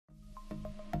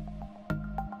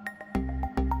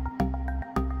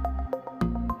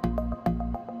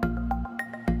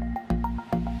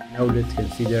Now let's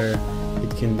consider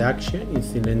heat conduction in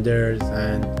cylinders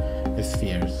and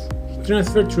spheres. Heat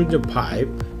transfer through the pipe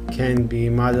can be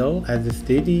modeled as a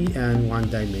steady and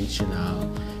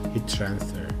one-dimensional heat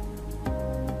transfer.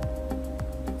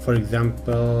 For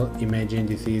example, imagine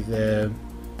this is a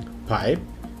pipe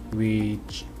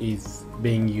which is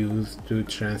being used to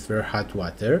transfer hot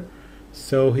water.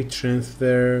 So heat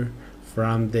transfer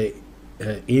from the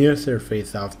inner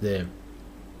surface of the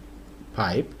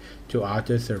pipe to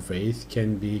outer surface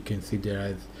can be considered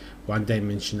as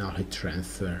one-dimensional heat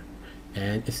transfer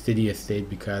and a steady state,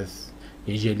 because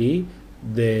usually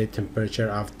the temperature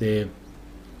of the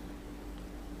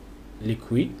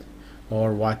liquid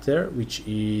or water which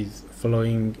is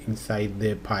flowing inside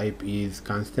the pipe is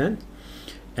constant,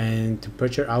 and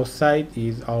temperature outside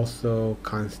is also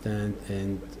constant,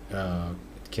 and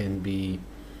it can be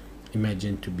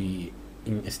imagined to be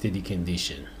in a steady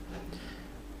condition.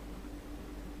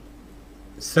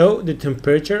 So the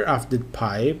temperature of the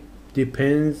pipe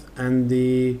depends on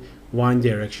the one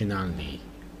direction only.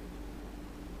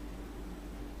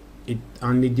 It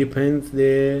only depends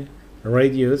the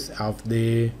radius of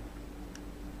the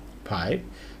pipe.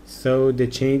 So the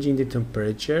change in the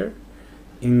temperature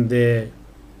in the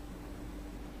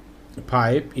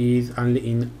pipe is only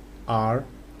in R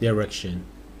direction.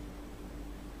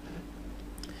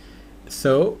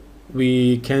 So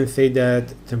we can say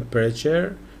that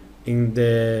temperature in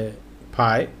the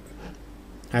pipe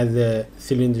as a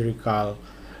cylindrical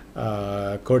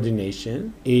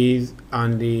coordination is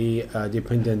only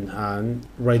dependent on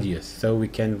radius. So we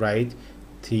can write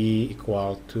T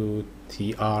equal to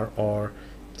TR, or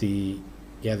T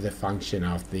as a function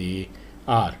of the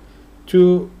R.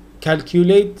 To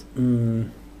calculate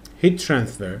heat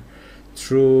transfer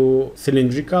through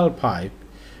cylindrical pipe,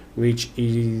 which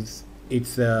is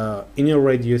its inner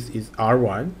radius is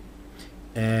R1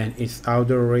 and its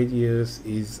outer radius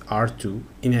is R2.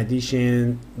 In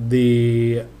addition,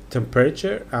 the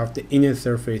temperature of the inner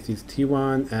surface is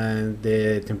T1 and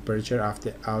the temperature of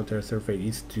the outer surface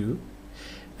is 2,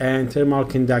 and thermal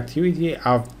conductivity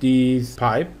of this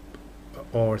pipe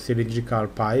or cylindrical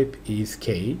pipe is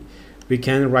K. We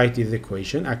can write this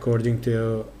equation according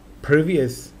to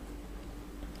previous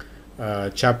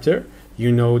chapter.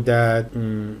 You know that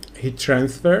heat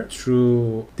transfer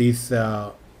through this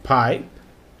pipe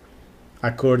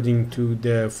according to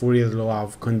the Fourier's law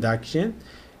of conduction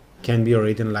can be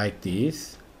written like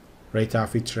this: rate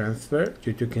of heat transfer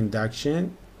due to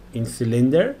conduction in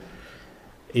cylinder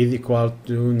is equal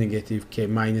to negative K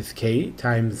minus K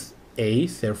times A,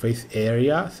 surface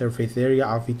area. Surface area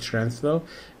of heat transfer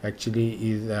actually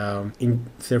is in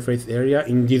surface area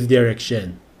in this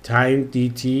direction, time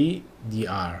dt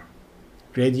dr,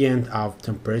 gradient of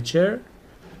temperature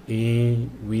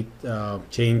with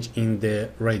change in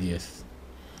the radius.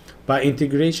 By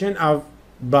integration of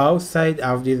both sides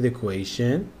of this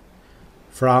equation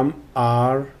from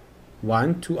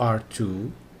R1 to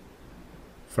R2,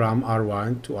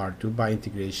 by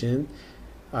integration,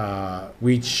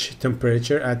 which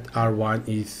temperature at R1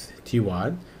 is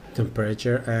T1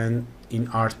 temperature and in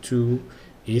R2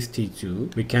 is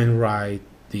T2, we can write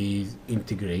this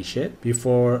integration.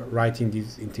 Before writing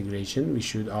this integration, we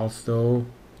should also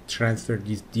transfer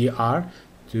this dr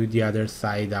to the other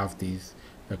side of this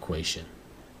equation.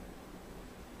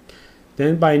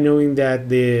 Then, by knowing that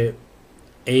the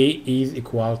A is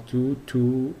equal to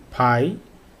 2 pi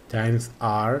times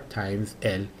R times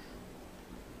L,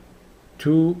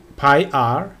 2 pi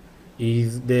R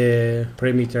is the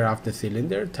perimeter of the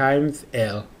cylinder times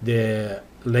L, the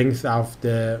length of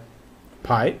the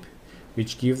pipe,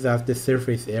 which gives us the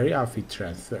surface area of heat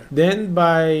transfer. Then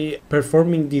by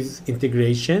performing this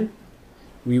integration,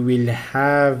 we will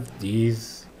have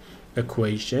this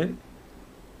equation,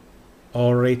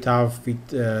 or rate of heat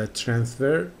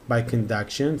transfer by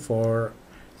conduction for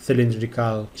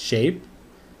cylindrical shape,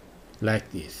 like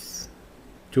this: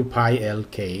 2 pi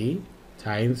Lk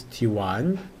times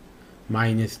T1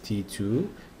 minus T2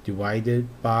 divided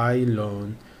by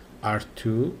ln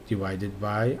R2 divided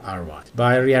by R1.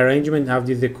 By rearrangement of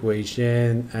this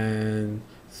equation and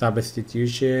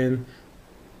substitution,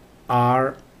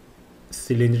 R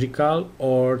cylindrical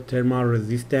or thermal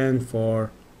resistant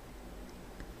for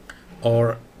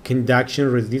or conduction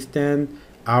resistant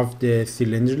of the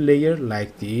cylinder layer,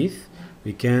 like this,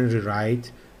 we can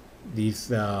rewrite this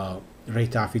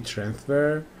rate of heat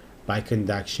transfer by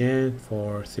conduction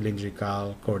for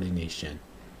cylindrical coordination: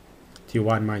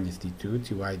 T1 minus T2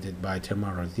 divided by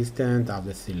thermal resistance of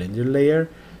the cylinder layer,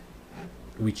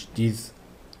 which this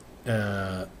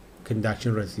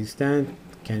conduction resistance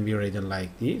can be written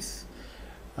like this: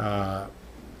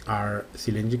 are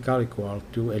cylindrical equal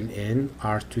to ln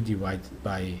r2 divided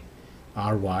by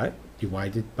ry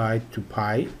divided by 2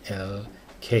 pi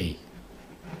lk.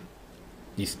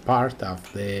 This part of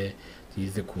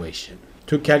this equation.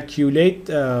 To calculate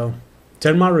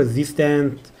thermal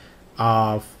resistance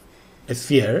of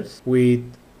spheres with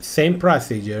same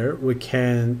procedure, we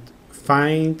can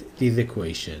find this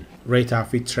equation. Rate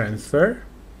of heat transfer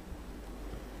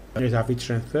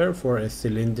for a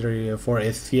cylinder for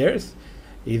spheres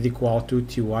is equal to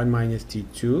T1 minus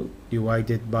T2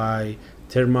 divided by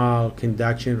thermal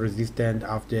conduction resistance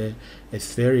of the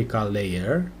spherical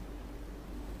layer,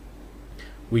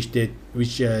 which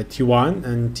T1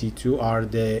 and T2 are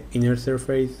the inner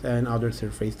surface and outer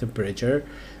surface temperature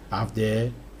of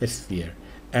the sphere.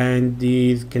 And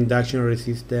this conduction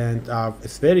resistance of a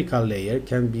spherical layer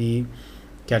can be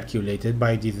calculated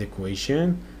by this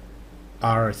equation.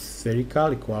 R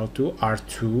spherical equal to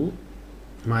R2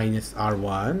 minus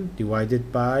R1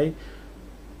 divided by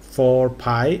 4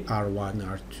 pi R1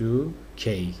 R2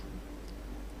 K.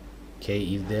 K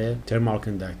is the thermal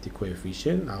conductive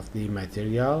coefficient of the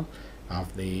material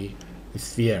of the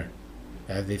sphere,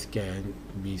 as this can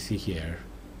be seen here.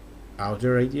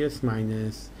 Outer radius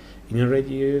minus inner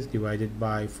radius divided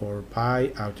by 4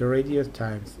 pi outer radius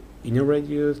times inner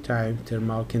radius times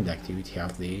thermal conductivity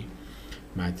of the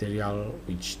material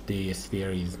which the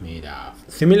sphere is made of.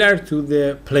 Similar to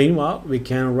the plane wall, we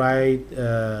can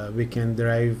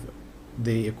derive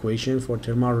the equation for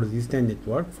thermal resistance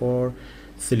network for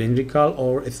cylindrical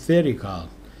or spherical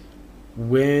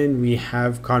when we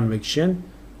have convection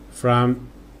from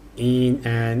in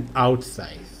and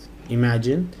outside.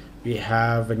 Imagine we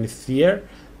have a sphere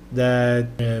that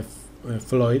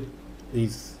fluid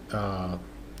is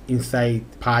inside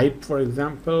pipe, for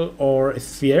example, or a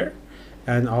sphere,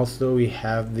 and also we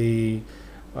have the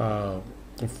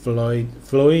fluid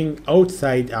flowing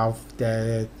outside of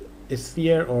the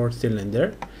sphere or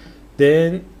cylinder.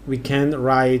 Then we can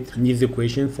write this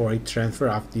equation for heat transfer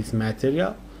of this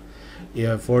material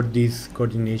for this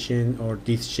coordination or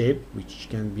this shape, which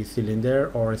can be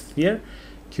cylinder or sphere.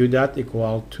 Q dot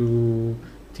equal to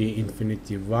T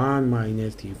infinity 1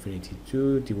 minus T infinity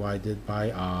 2 divided by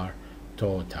R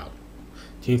total.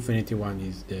 T infinity 1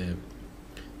 is the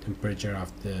temperature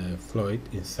of the fluid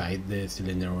inside the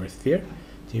cylinder or sphere.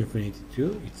 T infinity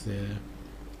 2 is the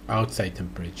outside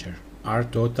temperature. R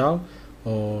total,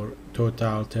 or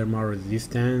total thermal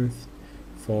resistance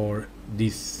for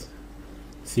this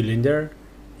cylinder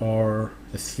or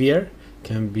a sphere,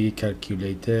 can be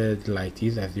calculated like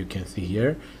this. As you can see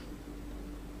here,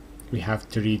 we have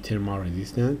three thermal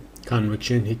resistance: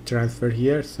 convection heat transfer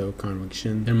here, so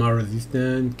convection thermal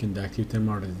resistance, conductive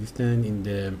thermal resistance in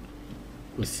the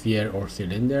sphere or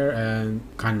cylinder, and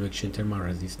convection thermal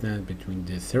resistance between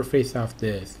the surface of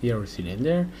the sphere or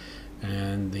cylinder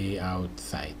and the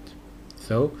outside.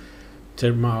 So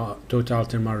total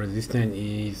thermal resistance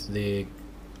is the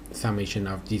summation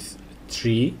of these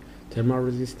three thermal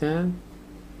resistance: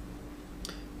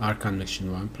 R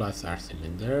convection 1 plus R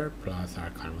cylinder plus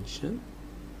R convection.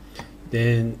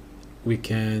 Then we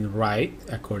can write,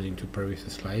 according to previous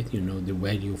slide, the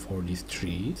value for these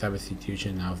three,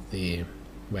 substitution of the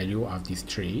value of these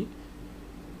three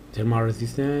thermal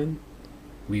resistance.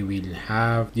 We will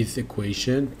have this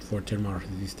equation for thermal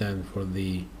resistance for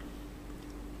the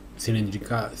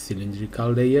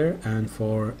cylindrical layer, and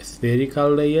for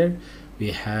spherical layer we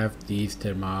have this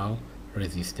thermal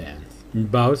resistance. In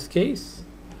both cases,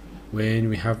 when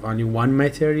we have only one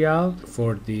material,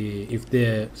 if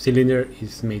the cylinder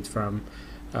is made from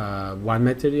one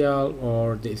material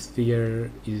or the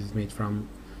sphere is made from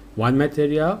one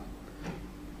material,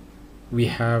 we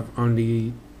have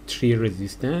only three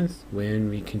resistance when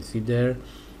we consider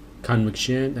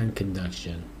convection and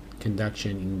conduction.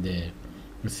 Conduction in the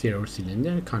sphere or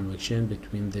cylinder, convection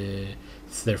between the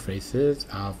surfaces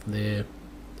of the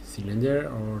cylinder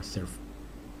or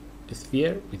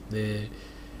sphere with the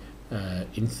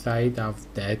inside of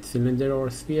that cylinder or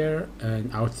sphere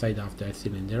and outside of that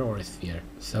cylinder or sphere.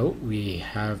 So we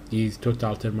have this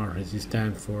total thermal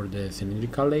resistance for the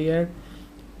cylindrical layer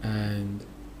and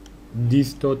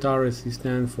this total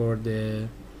resistance for the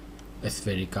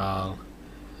spherical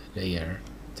layer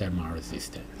thermal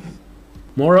resistance.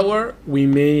 Moreover, we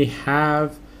may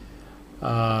have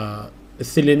a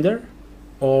cylinder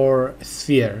or a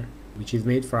sphere which is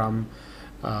made from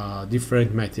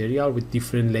different material with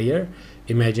different layer.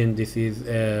 Imagine this is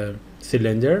a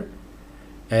cylinder.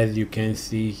 As you can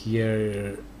see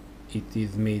here, it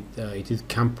is made it is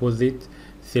composite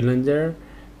cylinder,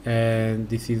 and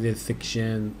this is a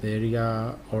section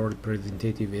area or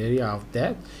representative area of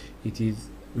that. It is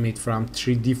made from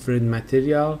 3 different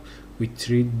material with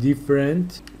 3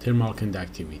 different thermal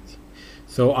conductivity.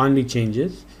 So only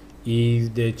changes is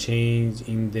the change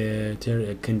in the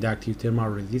conductive thermal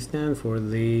resistance for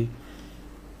the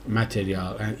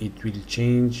material, and it will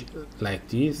change like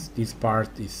this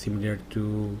part is similar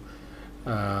to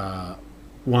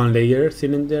one layer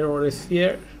cylinder or a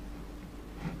sphere.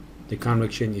 The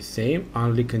convection is same,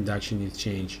 only conduction is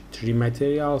changed. 3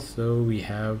 materials, so we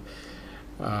have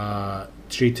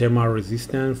 3 thermal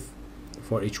resistance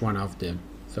for each one of them.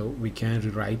 So we can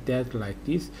rewrite that like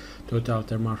this. Total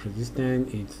thermal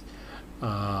resistance is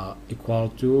equal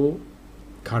to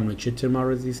convection thermal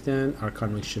resistance, our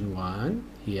convection 1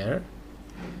 here,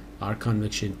 our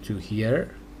convection 2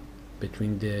 here,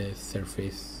 between the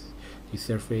surface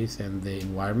and the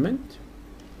environment,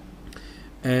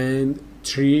 and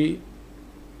 3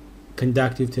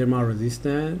 conductive thermal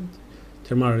resistance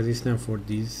for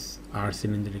this are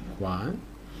cylindric 1,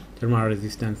 thermal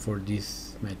resistance for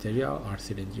this material are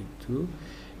cylindric 2,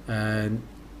 and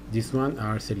this one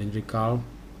are cylindrical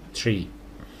 3.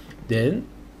 Then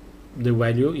the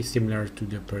value is similar to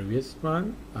the previous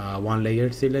one. One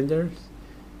layer cylinders,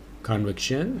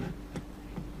 convection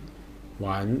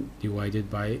 1 divided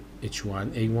by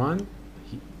H1A1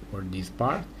 for this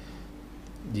part,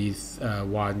 this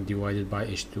 1 divided by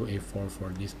H2A4 for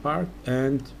this part,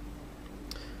 and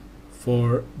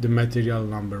for the material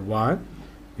number 1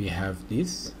 we have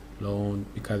this lone,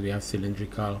 because we have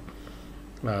cylindrical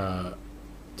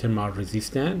thermal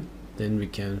resistance, then we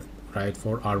can write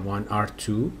for R1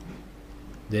 R2.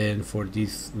 Then for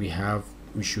this we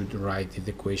should write this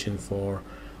equation for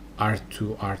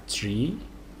R2 R3.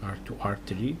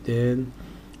 Then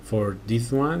for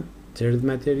this one, third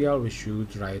material, we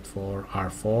should write for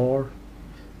R4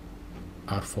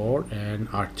 and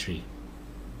R3.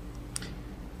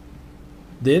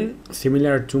 Then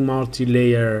similar to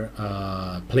multi-layer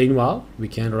plane wall, we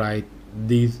can write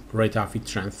this rate of heat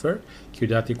transfer, Q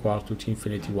dot equal to T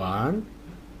infinity 1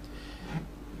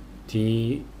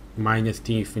 T minus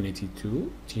T infinity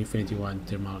 2, T infinity 1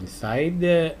 thermal inside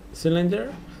the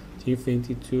cylinder, T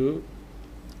infinity 2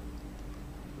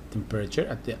 temperature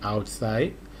at the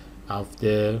outside of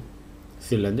the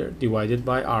cylinder, divided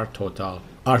by R total.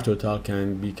 R total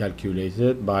can be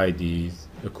calculated by this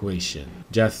equation.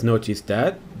 Just notice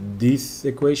that this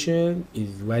equation is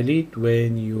valid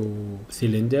when your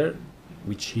cylinder,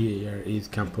 which here is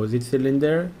composite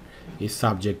cylinder, is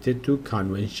subjected to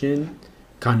convection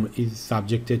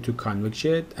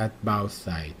at both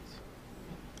sides,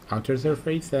 outer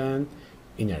surface and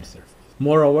inner surface.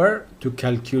 Moreover, to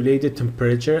calculate the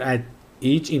temperature at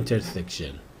each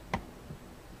intersection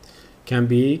can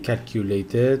be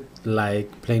calculated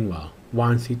like plane wall.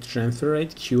 Once heat transfer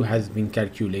rate Q has been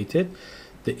calculated,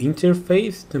 the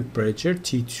interface temperature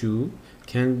T2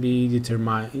 can be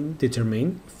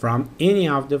determined from any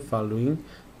of the following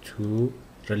 2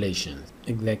 relations.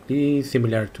 Exactly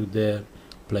similar to the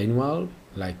plane wall,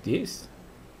 like this: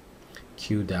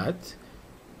 Q dot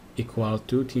equal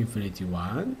to T infinity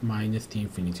 1 minus T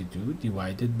infinity 2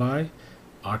 divided by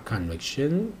R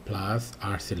convection plus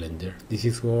R cylinder. This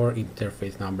is for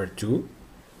interface number 2.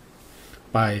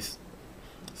 By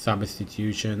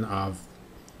substitution of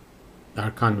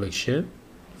R convection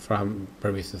from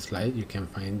previous slide, you can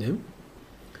find them,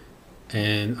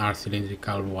 and R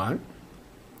cylindrical 1,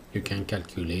 you can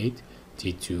calculate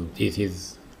T2. This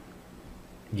is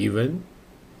given,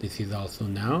 this is also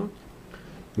known.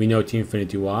 We know T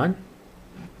infinity 1,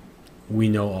 we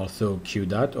know also Q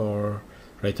dot or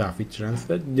rate of heat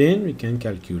transfer, then we can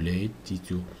calculate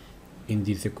T2. In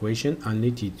this equation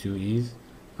only T2 is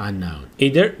unknown.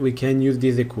 Either we can use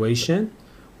this equation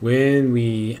when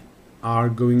we are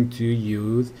going to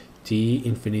use T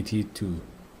infinity 2.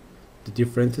 The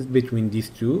differences between these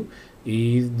two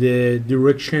is the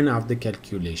direction of the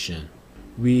calculation.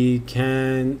 We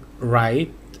can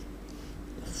write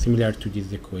similar to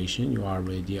this equation. You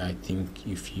already, I think,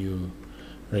 if you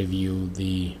review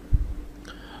the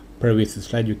previous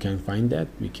slide, you can find that.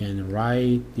 We can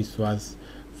write, this was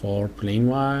for plane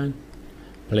wall,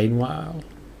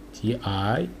 Ti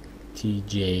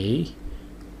Tj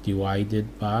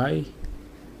divided by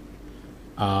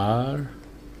R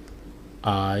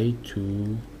I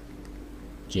to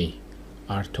J,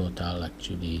 R total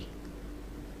actually,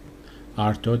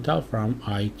 R total from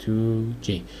I to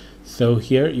J. So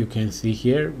here you can see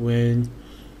here when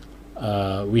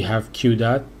we have Q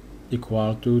dot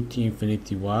equal to T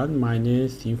infinity 1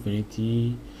 minus T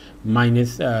infinity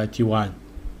minus T1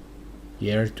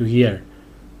 here to here.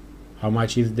 How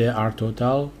much is the R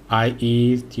total? I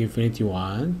is T infinity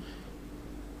 1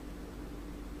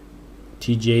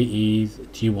 Tj is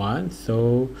T1,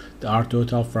 so the R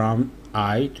total from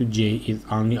I to J is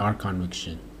only R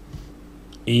convection.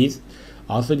 Is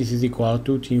also this is equal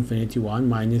to T infinity 1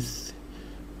 minus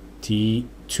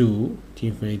T2, T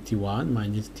infinity 1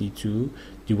 minus T2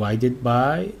 divided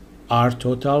by R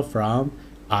total from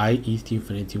I is T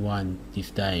infinity 1 this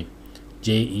time.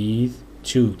 J is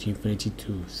 2, T infinity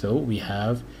 2. So we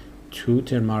have 2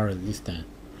 thermal resistance.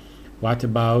 What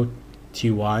about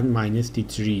T1 minus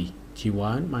T3?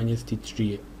 T1 minus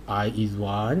T3, I is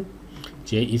 1,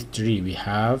 J is 3. We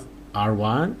have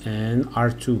R1 and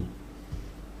R2.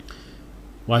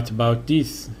 What about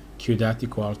this? Q dot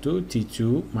equal to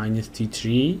T2 minus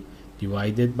T3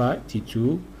 divided by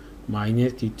T2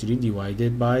 minus T3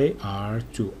 divided by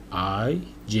R2. I,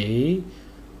 J,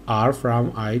 R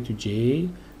from I to J,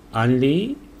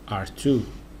 only R2.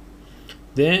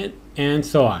 Then, and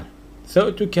so on.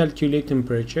 So to calculate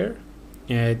temperature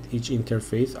at each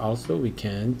interface also we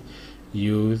can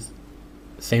use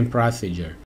same procedure.